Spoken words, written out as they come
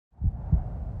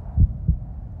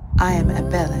I am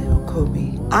Ebele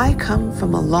Okobi. I come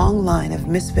from a long line of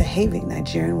misbehaving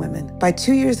Nigerian women. By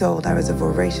 2 years old, I was a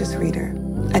voracious reader.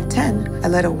 At 10, I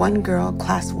led a one-girl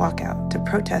class walkout to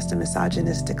protest a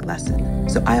misogynistic lesson.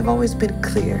 So I have always been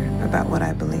clear about what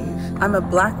I believe. I'm a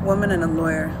Black woman and a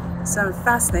lawyer, so I'm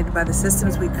fascinated by the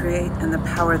systems we create and the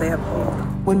power they uphold.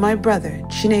 When my brother,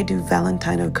 Chinedu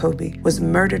Valentine Okobi, was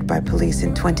murdered by police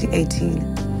in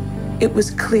 2018, it was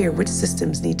clear which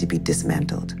systems need to be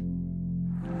dismantled.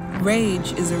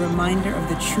 Rage is a reminder of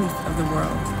the truth of the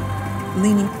world.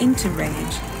 Leaning into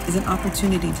rage is an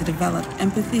opportunity to develop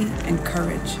empathy and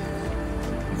courage.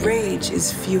 Rage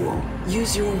is fuel.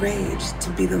 Use your rage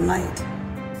to be the light.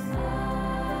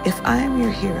 If I am your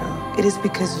hero, it is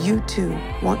because you too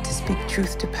want to speak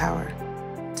truth to power,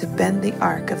 to bend the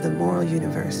arc of the moral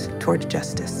universe toward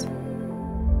justice.